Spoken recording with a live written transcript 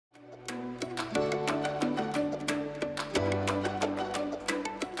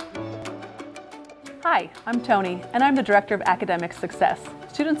Hi, I'm Tony, and I'm the Director of Academic Success.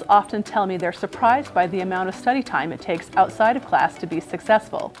 Students often tell me they're surprised by the amount of study time it takes outside of class to be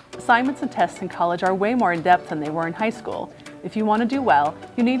successful. Assignments and tests in college are way more in-depth than they were in high school. If you want to do well,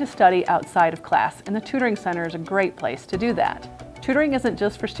 you need to study outside of class, and the Tutoring Center is a great place to do that. Tutoring isn't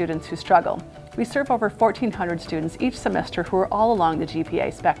just for students who struggle. We serve over 1,400 students each semester who are all along the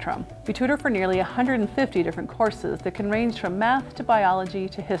GPA spectrum. We tutor for nearly 150 different courses that can range from math to biology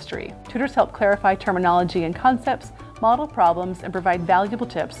to history. Tutors help clarify terminology and concepts, model problems, and provide valuable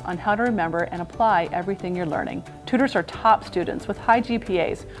tips on how to remember and apply everything you're learning. Tutors are top students with high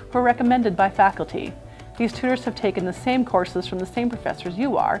GPAs who are recommended by faculty. These tutors have taken the same courses from the same professors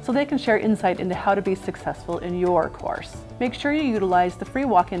you are, so they can share insight into how to be successful in your course. Make sure you utilize the free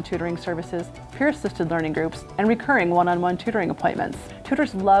walk-in tutoring services, peer-assisted learning groups, and recurring one-on-one tutoring appointments.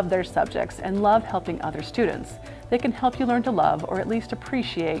 Tutors love their subjects and love helping other students. They can help you learn to love or at least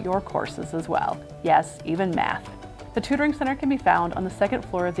appreciate your courses as well. Yes, even math. The Tutoring Center can be found on the second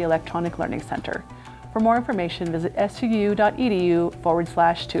floor of the Electronic Learning Center. For more information, visit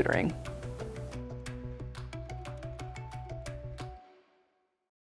suu.edu/tutoring.